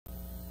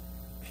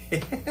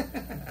Hey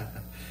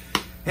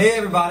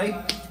everybody,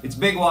 it's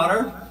Big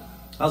Water.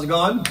 How's it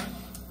going?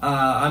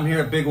 I'm here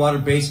at Big Water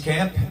Base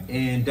Camp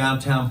in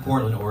downtown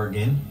Portland,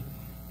 Oregon.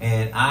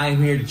 And I'm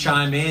here to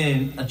chime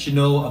in, let you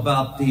know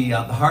about the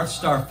HeartH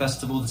Star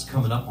Festival that's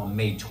coming up on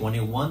May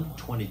 21,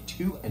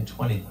 22, and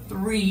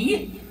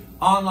 23.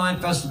 Online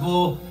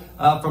festival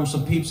from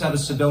some peeps out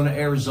of Sedona,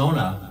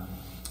 Arizona.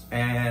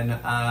 And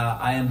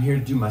I am here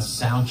to do my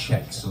sound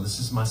check. So this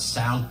is my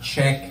sound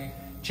check,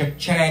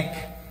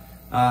 check.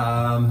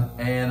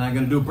 And I'm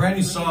gonna do a brand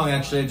new song.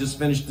 Actually, I just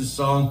finished this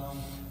song.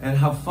 And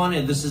how funny,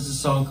 this is a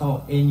song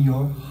called In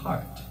Your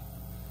Heart.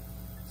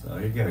 So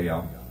here you go,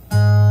 y'all.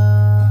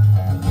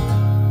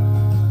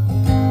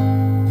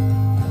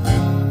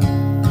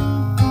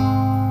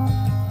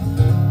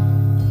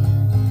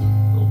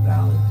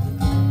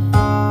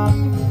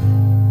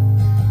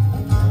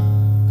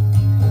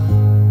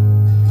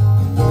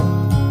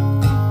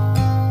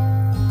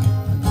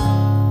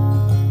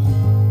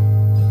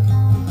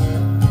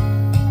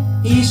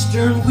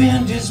 Eastern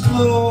wind is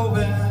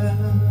blowing,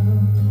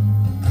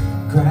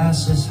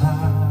 grass is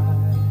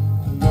high,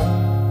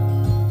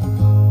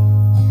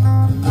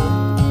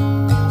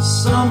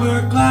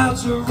 summer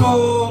clouds are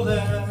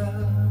rolling,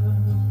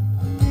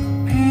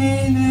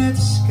 painted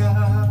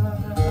sky.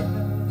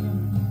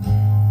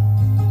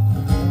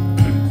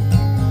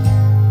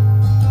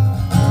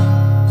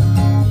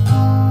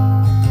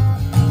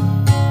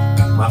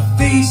 My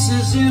face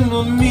is in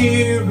the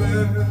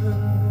mirror,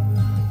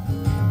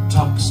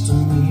 talks to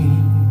me,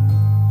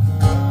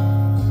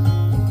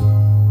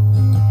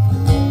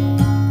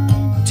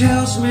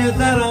 tells me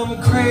that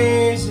I'm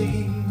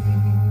crazy.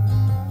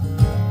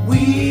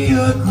 We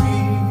agree.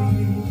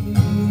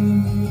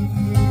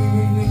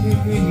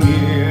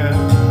 Yeah.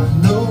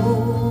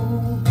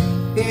 No,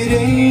 it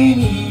ain't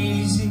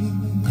easy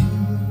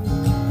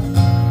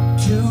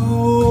to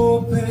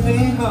open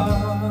a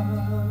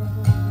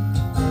heart.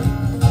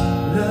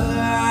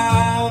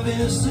 Love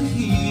is the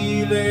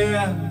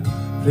healing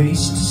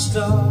place to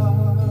start.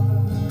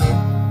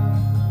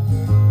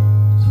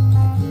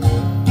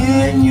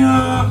 In your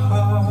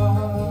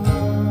heart,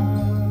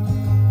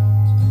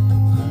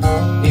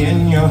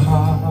 in your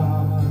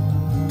heart.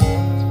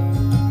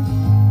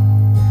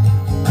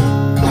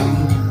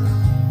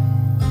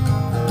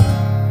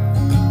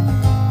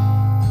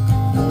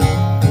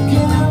 You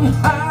can't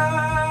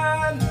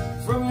hide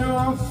from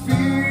your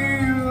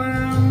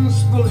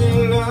feelings, but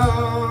in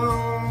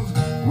love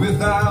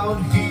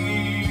without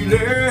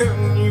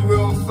healing you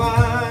will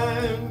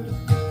find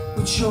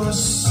what you're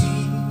seeking.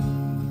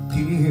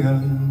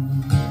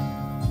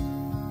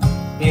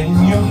 In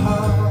your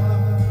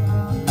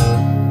heart,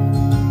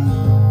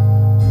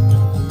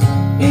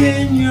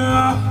 in your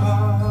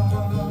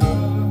heart,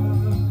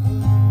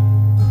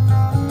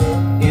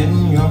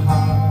 in your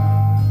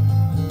heart.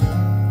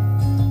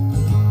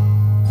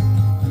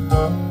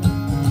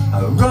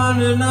 I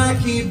run and I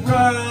keep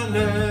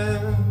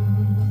running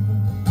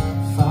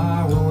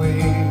far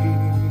away,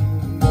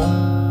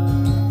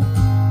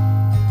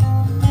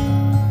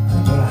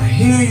 but I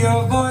hear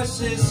your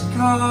voices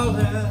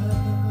calling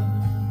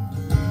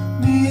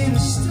me to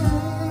stay.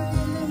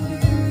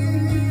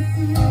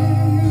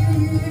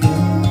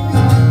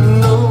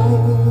 No,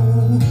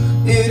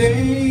 it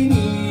ain't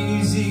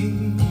easy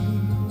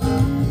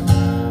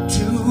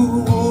to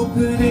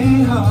open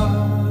a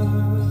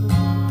heart.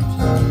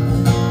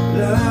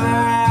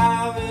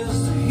 Love is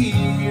the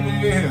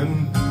healing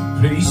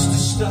place to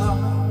start.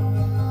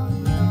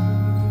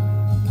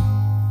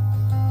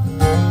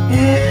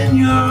 In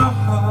your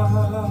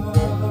heart,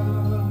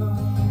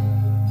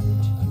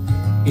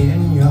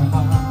 in your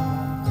heart.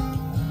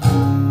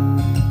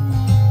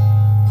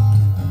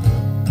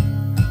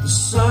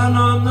 Sun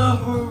on the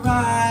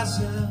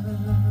horizon,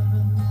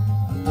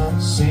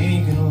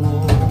 sinking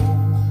low,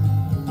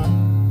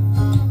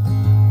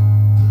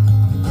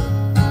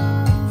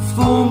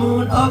 full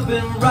moon up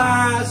and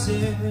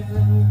rising,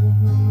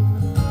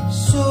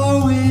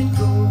 so it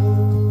goes.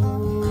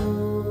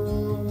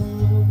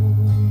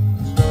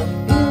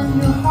 In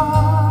your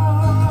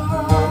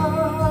heart,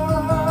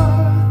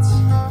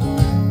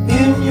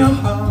 in your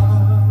heart.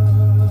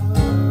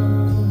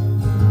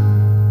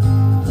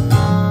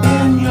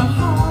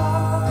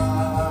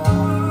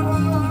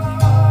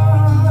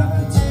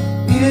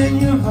 In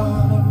your heart.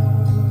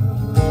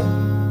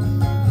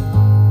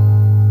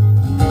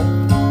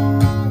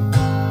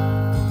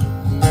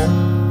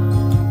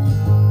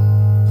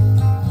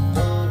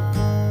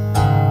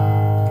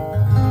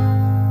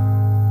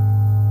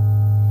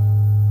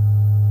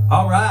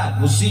 All right,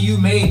 we'll see you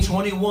May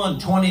 21,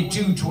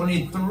 22,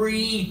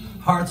 23,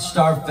 HeartH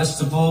Star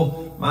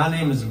Festival. My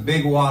name is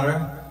Big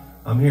Water.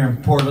 I'm here in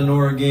Portland,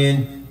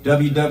 Oregon.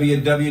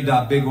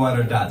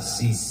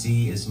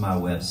 www.bigwater.cc is my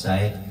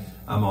website.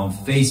 I'm on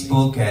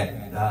Facebook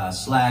at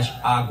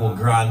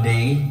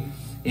 /AguaGrande,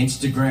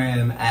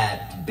 Instagram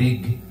at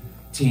Big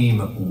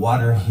Team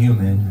Water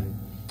Human,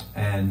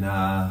 and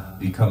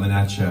be coming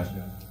at you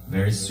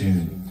very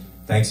soon.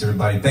 Thanks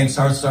everybody. Thanks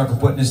HeartH Star for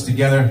putting this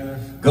together.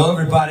 Go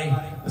everybody.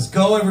 Let's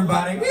go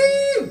everybody.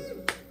 Woo!